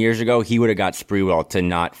 20 years ago, he would have got Sprewell to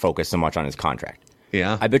not focus so much on his contract.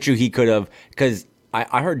 Yeah. I bet you he could have, because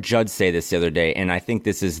I heard Judd say this the other day, and I think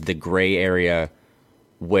this is the gray area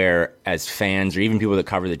where, as fans or even people that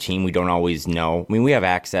cover the team, we don't always know. I mean, we have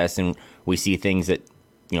access, and we see things that,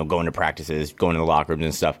 go into practices, go into the locker rooms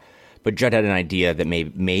and stuff. But Judd had an idea that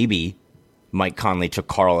maybe Mike Conley took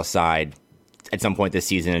Carl aside at some point this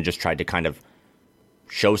season and just tried to kind of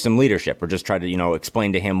show some leadership, or just try to,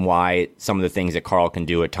 explain to him why some of the things that Carl can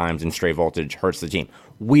do at times in stray voltage hurts the team.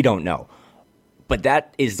 We don't know. But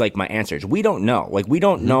that is like my answer is we don't know. Like, we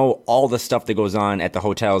don't know all the stuff that goes on at the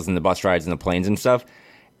hotels and the bus rides and the planes and stuff.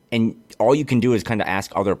 And all you can do is kind of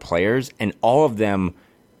ask other players, and all of them,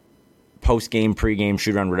 post-game, pre-game,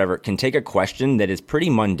 shoot-around, whatever, can take a question that is pretty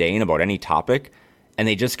mundane about any topic, and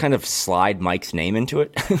they just kind of slide Mike's name into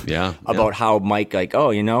it. Yeah. About how Mike, I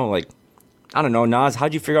don't know, Nas,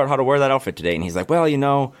 how'd you figure out how to wear that outfit today? And he's like, well,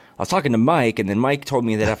 I was talking to Mike, and then Mike told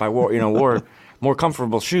me that if I wore more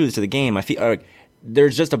comfortable shoes to the game, I feel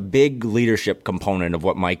there's just a big leadership component of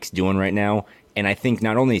what Mike's doing right now. And I think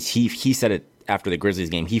not only is he said it after the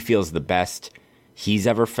Grizzlies game, he feels the best he's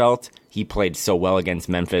ever felt. He played so well against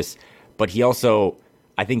Memphis, but he also,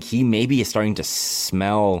 I think he maybe is starting to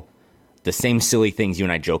smell the same silly things you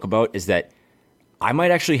and I joke about, is that I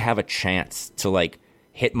might actually have a chance to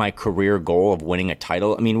hit my career goal of winning a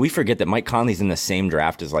title. I mean, we forget that Mike Conley's in the same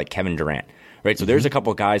draft as Kevin Durant, right? So there's a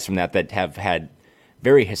couple of guys from that have had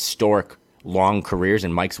very historic long careers,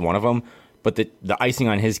 and Mike's one of them. But the icing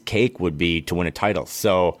on his cake would be to win a title.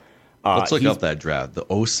 So let's look up that draft,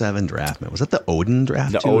 the 07 draft, man. Was that the Odin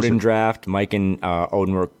draft? The Odin draft. Mike and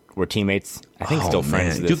Odin were teammates. I think still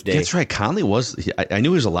friends to this day. That's right. Conley was. I knew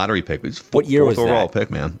he was a lottery pick. What year was that? Overall pick,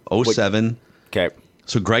 man. 07. Okay.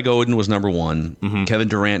 So Greg Oden was number 1. Mm-hmm. Kevin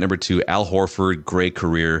Durant number 2. Al Horford, great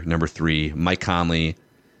career, number 3. Mike Conley,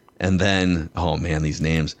 and then these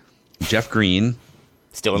names: Jeff Green,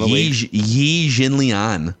 still in the league. Yi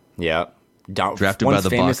Jinlian. Yeah. Drafted by the Bucks.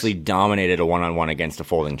 Famously dominated a one-on-one against a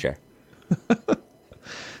folding chair.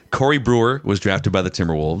 Corey Brewer was drafted by the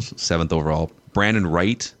Timberwolves, 7th overall. Brandon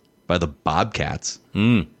Wright by the Bobcats.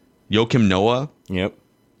 Joakim Noah. Yep.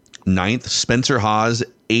 9th. Spencer Hawes,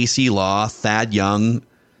 AC Law, Thad Young.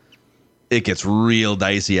 It gets real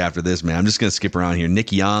dicey after this, man. I'm just going to skip around here.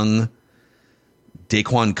 Nick Young,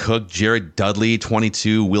 Daquan Cook, Jared Dudley,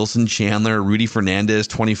 22. Wilson Chandler, Rudy Fernandez,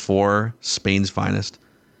 24. Spain's finest.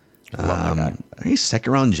 Any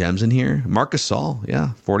second-round gems in here? Marc Gasol,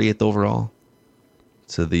 48th overall.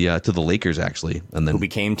 To the Lakers, actually, and then who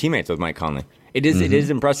became teammates with Mike Conley. It is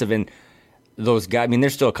impressive, and those guys. I mean,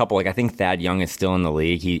 there's still a couple. I think Thad Young is still in the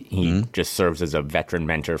league. He just serves as a veteran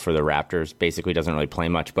mentor for the Raptors. Basically, doesn't really play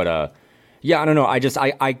much, but I don't know.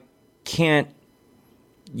 I can't.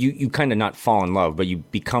 You kind of not fall in love, but you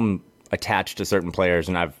become attached to certain players,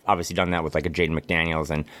 and I've obviously done that with a Jaden McDaniels,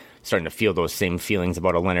 and starting to feel those same feelings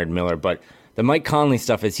about a Leonard Miller. But the Mike Conley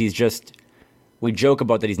stuff is we joke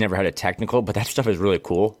about that he's never had a technical, but that stuff is really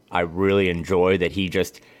cool. I really enjoy that he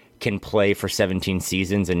just can play for 17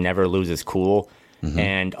 seasons and never loses cool. Mm-hmm.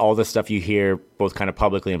 And all the stuff you hear, both kind of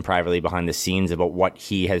publicly and privately behind the scenes, about what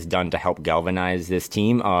he has done to help galvanize this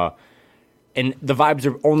team. And the vibes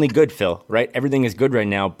are only good, Phil, right? Everything is good right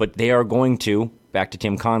now, but they are going to, back to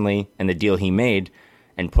Tim Conley and the deal he made,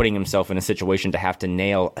 and putting himself in a situation to have to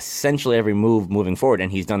nail essentially every move moving forward,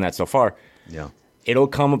 and he's done that so far. Yeah. It'll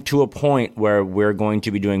come up to a point where we're going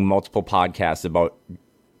to be doing multiple podcasts about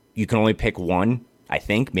you can only pick one, I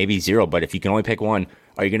think, maybe 0, but if you can only pick one,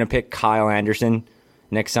 are you going to pick Kyle Anderson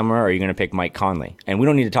next summer, or are you going to pick Mike Conley? And we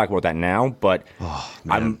don't need to talk about that now, but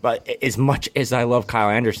but as much as I love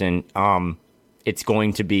Kyle Anderson, it's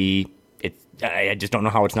going to be I just don't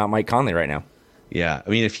know how it's not Mike Conley right now. Yeah, I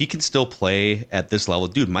mean, if he can still play at this level,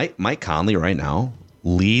 dude, Mike Conley right now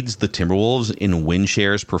leads the Timberwolves in win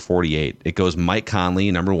shares per 48. It goes Mike Conley,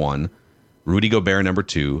 number 1, Rudy Gobert, number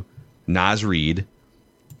 2, Naz Reid,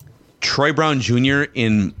 Troy Brown Jr.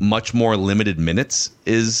 in much more limited minutes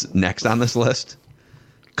is next on this list.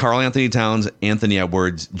 Karl Anthony Towns, Anthony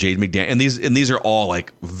Edwards, Jade McDaniel, and these are all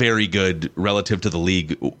like very good relative to the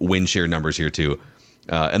league win share numbers here too.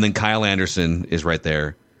 And then Kyle Anderson is right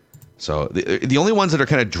there. So the only ones that are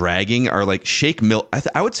kind of dragging are like Shake Milton.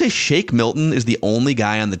 I would say Shake Milton is the only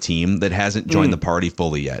guy on the team that hasn't joined the party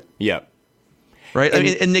fully yet. Yep. Right.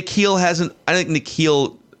 And Nikhil hasn't. I think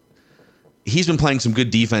Nikhil, he's been playing some good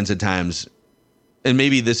defense at times, and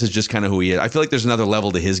maybe this is just kind of who he is. I feel like there's another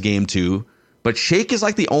level to his game too. But Shake is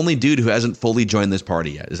like the only dude who hasn't fully joined this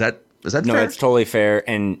party yet. Is that no, fair? No, that's totally fair.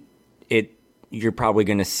 And you're probably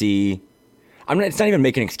going to see. It's not even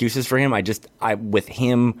making excuses for him. With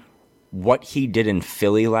him, what he did in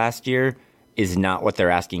Philly last year is not what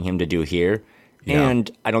they're asking him to do here. Yeah.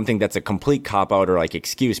 And I don't think that's a complete cop-out or like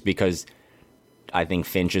excuse, because I think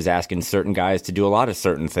Finch is asking certain guys to do a lot of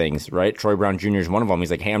certain things, right? Troy Brown Jr. is one of them.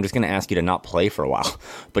 He's like, hey, I'm just going to ask you to not play for a while,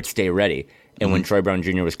 but stay ready. And when Troy Brown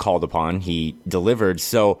Jr. was called upon, he delivered.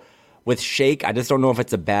 So with Shake, I just don't know if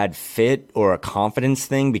it's a bad fit or a confidence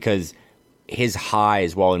thing, because his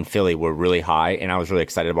highs while in Philly were really high, and I was really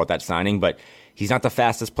excited about that signing. But he's not the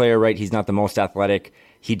fastest player, right? He's not the most athletic.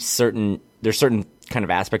 There's certain kind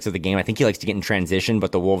of aspects of the game. I think he likes to get in transition,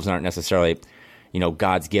 but the Wolves aren't necessarily,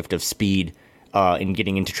 God's gift of speed in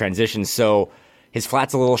getting into transition. So his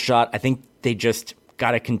flat's a little shot. I think they just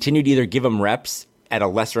got to continue to either give him reps at a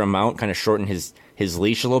lesser amount, kind of shorten his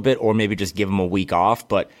leash a little bit, or maybe just give him a week off.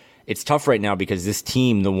 But it's tough right now because this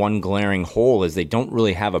team, the one glaring hole is they don't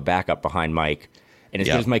really have a backup behind Mike. And as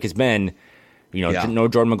good as Mike has been, no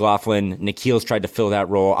Jordan McLaughlin. Nikhil's tried to fill that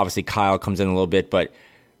role. Obviously, Kyle comes in a little bit, but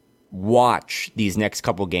watch these next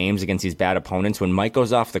couple games against these bad opponents. When Mike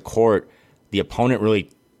goes off the court, the opponent really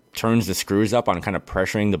turns the screws up on kind of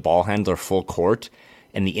pressuring the ball handler full court,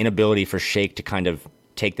 and the inability for Shake to kind of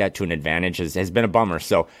take that to an advantage has been a bummer.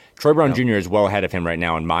 So Troy Brown Jr. is well ahead of him right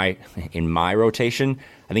now in my rotation.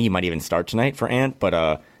 I think he might even start tonight for Ant,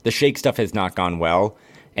 but the Shake stuff has not gone well,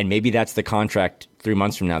 and maybe that's the contract 3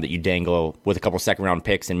 months from now that you dangle with a couple second-round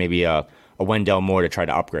picks and maybe a Wendell Moore to try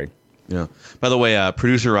to upgrade. Yeah. By the way,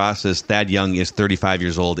 producer Ross says Thad Young is 35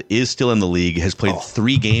 years old, is still in the league, has played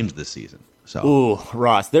 3 games this season. So. Ooh,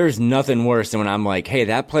 Ross, there's nothing worse than when I'm like, hey,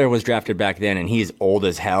 that player was drafted back then and he's old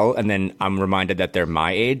as hell, and then I'm reminded that they're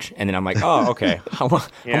my age, and then I'm like, oh, okay. How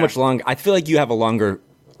much longer? I feel like you have a longer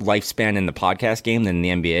lifespan in the podcast game than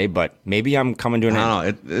in the NBA, but maybe I'm coming to an end.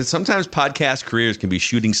 I don't know. Sometimes podcast careers can be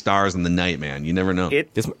shooting stars in the night, man. You never know.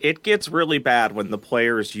 It gets really bad when the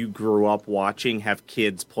players you grew up watching have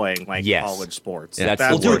kids playing college sports. Yeah,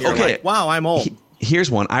 that's when you're like, wow, I'm old.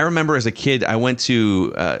 Here's one. I remember as a kid, I went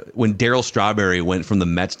to when Darryl Strawberry went from the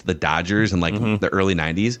Mets to the Dodgers in the early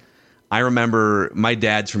 90s. I remember my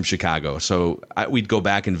dad's from Chicago, so we'd go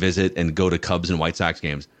back and visit and go to Cubs and White Sox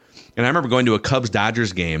games. And I remember going to a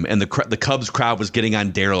Cubs-Dodgers game, and the Cubs crowd was getting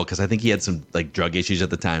on Darryl because I think he had some drug issues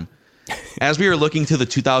at the time. As we were looking to the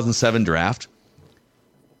 2007 draft,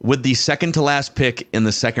 with the second-to-last pick in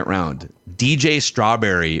the second round, DJ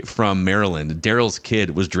Strawberry from Maryland, Darryl's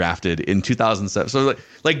kid, was drafted in 2007. So,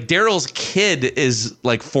 Darryl's kid is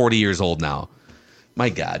 40 years old now. My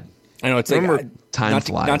God. I know, it's time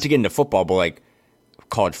flies. Not to get into football, but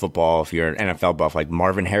college football, if you're an NFL buff,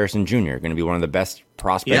 Marvin Harrison Jr., going to be one of the best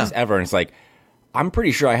prospects ever. And it's I'm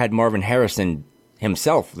pretty sure I had Marvin Harrison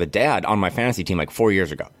himself, the dad, on my fantasy team 4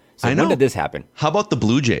 years ago. So I know. When did this happen? How about the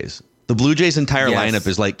Blue Jays? The Blue Jays' entire lineup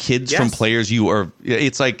is kids from players you are.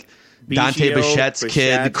 It's Dante Bichette's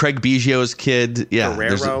kid, Craig Biggio's kid. Yeah,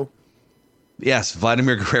 Guerrero. Yes,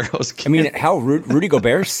 Vladimir Guerrero's kid. I mean, hell, Rudy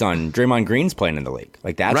Gobert's son, Draymond Green's playing in the league.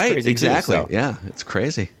 That's right, crazy. Exactly. Too, so. Yeah, it's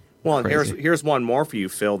crazy. Well, and here's one more for you,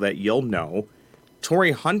 Phil, that you'll know.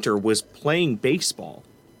 Torrey Hunter was playing baseball,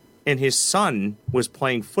 and his son was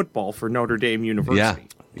playing football for Notre Dame University.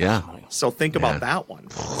 Yeah. So think about that one.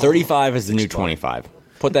 35 is the new 25.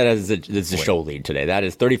 Put that as the show lead today. That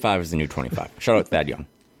is 35 is the new 25. Shout out to Thad Young.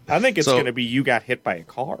 I think it's going to be you got hit by a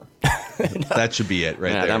car. That should be it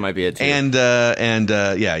right there. That might be it too. And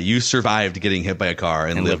you survived getting hit by a car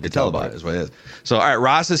and lived to tell about it is what it is. So, all right,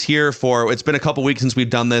 Ross is here it's been a couple weeks since we've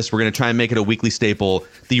done this. We're going to try and make it a weekly staple.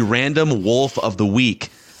 The random wolf of the week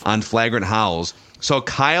on Flagrant Howls. So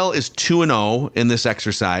Kyle is 2-0 in this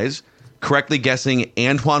exercise, correctly guessing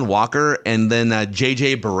Antoine Walker and then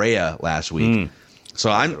JJ Barea last week. So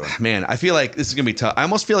I feel like this is going to be tough. I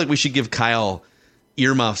almost feel like we should give Kyle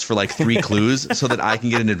earmuffs for 3 clues so that I can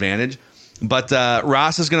get an advantage. But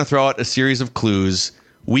Ross is going to throw out a series of clues.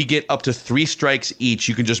 We get up to 3 strikes each.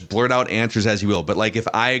 You can just blurt out answers as you will. But if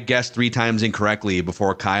I guess 3 times incorrectly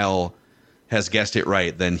before Kyle has guessed it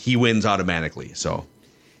right, then he wins automatically. So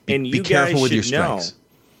And be careful with your strikes.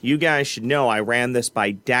 You guys should know I ran this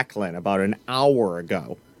by Declan about an hour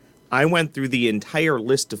ago. I went through the entire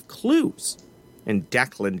list of clues, and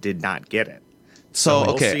Declan did not get it. So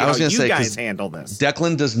we'll okay, see I was how going to say, you guys handle this.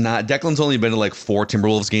 Declan does not. Declan's only been to like 4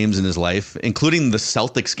 Timberwolves games in his life, including the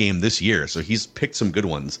Celtics game this year. So he's picked some good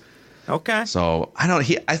ones. Okay. So I don't.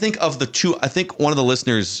 I think of the two. I think one of the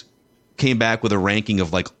listeners came back with a ranking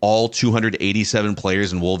of like all 287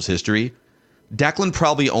 players in Wolves history. Declan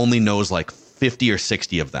probably only knows like 50 or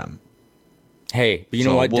 60 of them. Hey, but you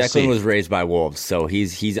know what? We'll Declan see. was raised by Wolves, so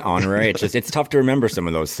he's honorary. It's tough to remember some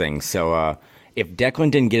of those things. So if Declan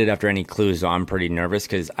didn't get it after any clues, I'm pretty nervous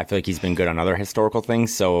because I feel like he's been good on other historical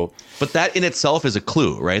things. So, but that in itself is a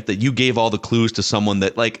clue, right? That you gave all the clues to someone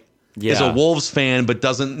that like is a Wolves fan but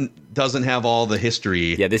doesn't have all the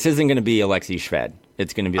history. Yeah, this isn't going to be Alexei Shved.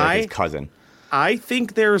 It's going to be like his cousin. I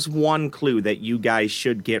think there's one clue that you guys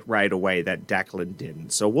should get right away that Declan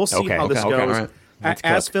didn't. So we'll see how this goes. All right.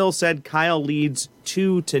 As Phil said, Kyle leads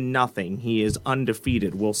 2-0. He is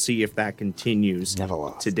undefeated. We'll see if that continues Never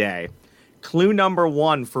lost. today. Clue number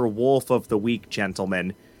 1 for Wolf of the Week,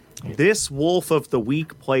 gentlemen. This Wolf of the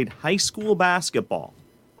Week played high school basketball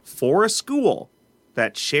for a school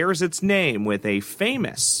that shares its name with a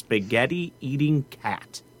famous spaghetti-eating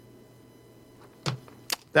cat.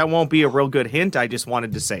 That won't be a real good hint. I just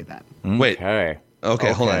wanted to say that. Wait. Okay.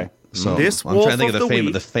 Okay, hold on. So This I'm trying to Wolf think of of the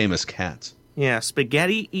Week. the famous cats. Yeah,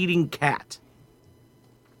 spaghetti-eating cat.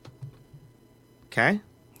 Okay,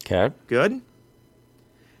 Okay. good.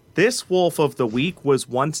 This Wolf of the Week was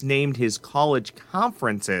once named his college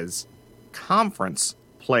conference's Conference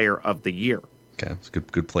Player of the Year. Okay, it's a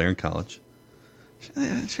good player in college.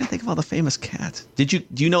 I'm trying to think of all the famous cats. Do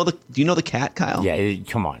you know the cat, Kyle? Yeah,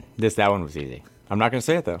 come on. That one was easy. I'm not going to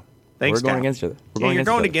say it, though. Thanks, We're going Cal. against each other. You're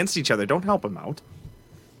going against each other. Don't help him out.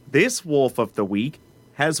 This Wolf of the Week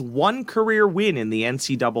has one career win in the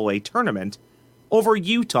NCAA tournament over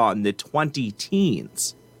Utah in the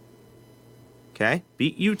 20-teens. Okay?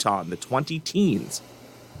 Beat Utah in the 20-teens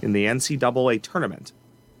in the NCAA tournament.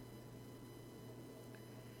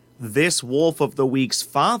 This Wolf of the Week's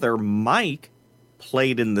father, Mike,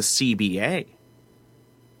 played in the CBA.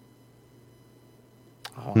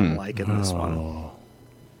 Oh, I'm liking this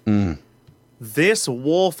one. This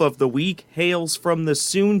Wolf of the Week hails from the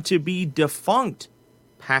soon-to-be defunct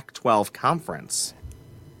Pac-12 Conference.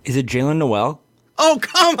 Is it Jalen Noel? Oh,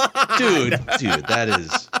 come on! Dude, that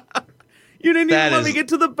is You didn't even let me get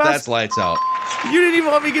to the best. That's lights out. You didn't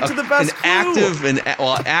even let me get to the best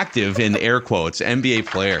Active in air quotes NBA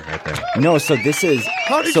player right there. No, so this is...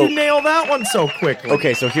 How did you nail that one so quickly?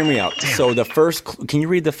 Okay, so hear me out. So the first... Can you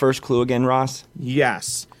read the first clue again, Ross?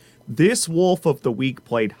 Yes. This Wolf of the Week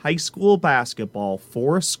played high school basketball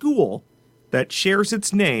for a school that shares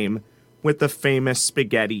its name with the famous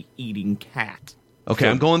spaghetti-eating cat. Okay,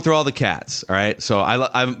 I'm going through all the cats. All right, so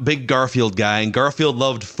I'm a big Garfield guy, and Garfield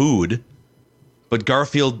loved food, but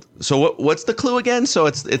Garfield. So what's the clue again? So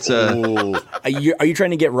it's a. Ooh. Are you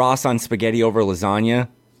trying to get Ross on spaghetti over lasagna?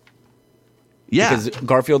 Yeah, Because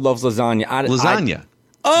Garfield loves lasagna. lasagna.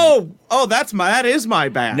 That is my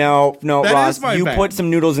bad. No, That Ross, is my you bad. put some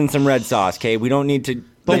noodles in some red sauce, okay? We don't need to.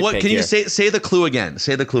 But what nitpick can you here. say the clue again?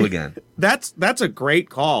 Say the clue again. That's a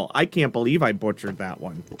great call. I can't believe I butchered that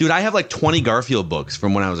one. Dude, I have like 20 Garfield books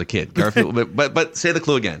from when I was a kid. Garfield, but say the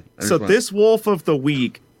clue again. So this Wolf of the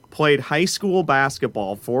Week played high school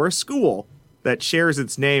basketball for a school that shares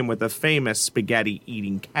its name with a famous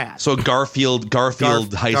spaghetti-eating cat. So Garfield High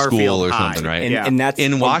Garfield School or High. something, right? And, Yeah. and that's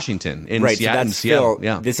In Washington, in right, Seattle. so that's Phil.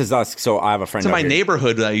 Yeah, This is us. So I have a friend. it's in out my here.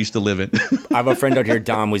 neighborhood that I used to live in. I have a friend out here,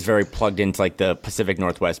 Dom, who's very plugged into like the Pacific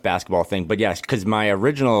Northwest basketball thing. But yes, because my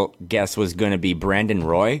original guess was going to be Brandon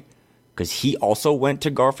Roy, because he also went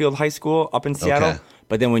to Garfield High School up in Seattle. Okay.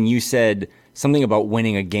 But then when you said something about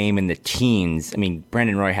winning a game in the teens, I mean,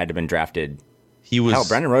 Brandon Roy had to have been drafted. He was Hell,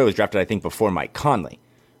 Brandon Roy was drafted, I think, before Mike Conley.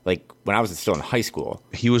 Like when I was still in high school.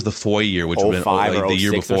 He was the Foy year, which would have 05 been or the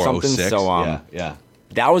year 06 or before, something, 06. so, yeah.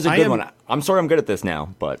 That was a I good am- one. I'm sorry I'm good at this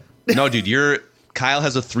now, but No, dude, Kyle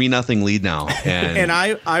has a 3-0 lead now, and I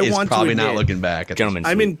is want to probably not admit, looking back. At gentlemen,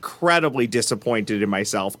 I'm incredibly disappointed in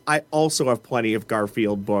myself. I also have plenty of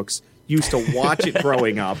Garfield books. Used to watch it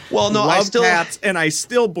growing up. Well, no, I Loved still- cats, and I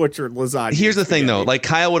still butchered lasagna. Here's the thing, though. spaghetti. Like,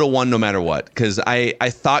 Kyle would have won no matter what, because I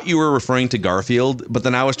thought you were referring to Garfield, but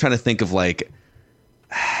then I was trying to think of, like,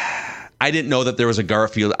 I didn't know that there was a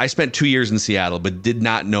Garfield. I spent 2 years in Seattle, but did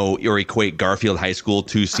not know or equate Garfield High School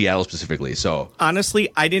to Seattle specifically. So Honestly,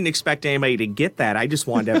 I didn't expect anybody to get that. I just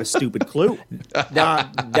wanted to have a stupid clue.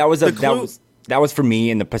 that was the clue- that was for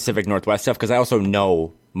me in the Pacific Northwest stuff because I also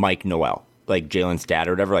know Mike Noel. like Jalen's dad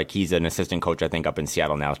or whatever. Like he's an assistant coach, I think, up in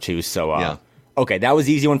Seattle now too. So Yeah. Okay, that was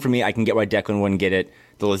the easy one for me. I can get why Declan wouldn't get it.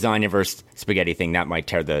 The lasagna versus spaghetti thing, that might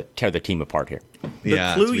tear the team apart here.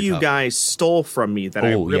 The clue you guys stole from me that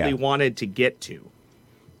I really wanted to get to.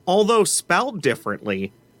 Although spelled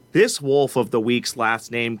differently, this Wolf of the Week's last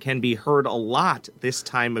name can be heard a lot this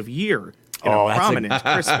time of year in a prominent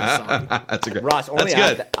Christmas song. That's a good. Ross, only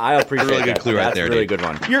that's good. I appreciate really good clue right there. That's a really dude. good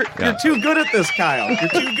one. You're too good at this, Kyle. You're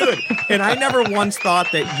too good. And I never once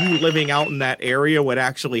thought that you living out in that area would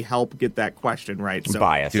actually help get that question right. So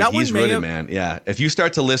biased. Dude, he's rooted, man. Yeah. If you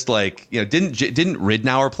start to list didn't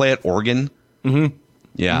Ridnour play at Oregon? Mm-hmm.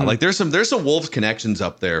 Yeah. Like there's some Wolves connections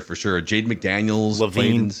up there for sure. Jade McDaniels,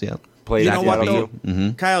 Levine, played. You know what, though?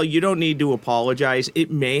 Mm-hmm. Kyle, you don't need to apologize. It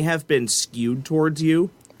may have been skewed towards you.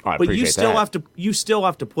 But you still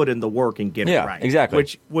have to put in the work and get it right.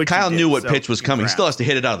 Exactly. Which Kyle knew what pitch was coming. He still has to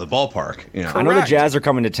hit it out of the ballpark. You know? I know the Jazz are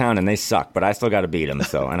coming to town and they suck, but I still got to beat them.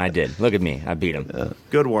 So, and I did. Look at me, I beat them.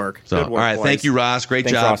 Good work. So, Good work. All right, boys. thank you, Ross. Great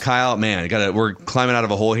job, Ross. Kyle. Man, we're climbing out of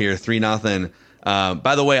a hole here, 3-0.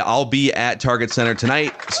 By the way, I'll be at Target Center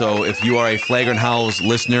tonight. So if you are a Flagrant Howls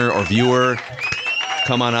listener or viewer,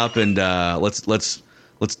 come on up and let's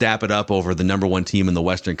dap it up over the number one team in the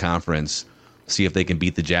Western Conference. See if they can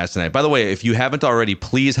beat the Jazz tonight. By the way, if you haven't already,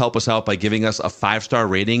 please help us out by giving us a 5-star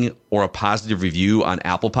rating or a positive review on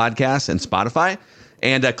Apple Podcasts and Spotify.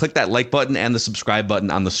 And click that like button and the subscribe button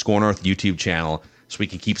on the Score North YouTube channel so we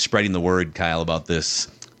can keep spreading the word, Kyle, about this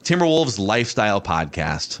Timberwolves lifestyle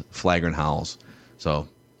podcast, Flagrant Howls. So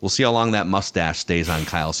we'll see how long that mustache stays on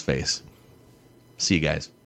Kyle's face. See you guys.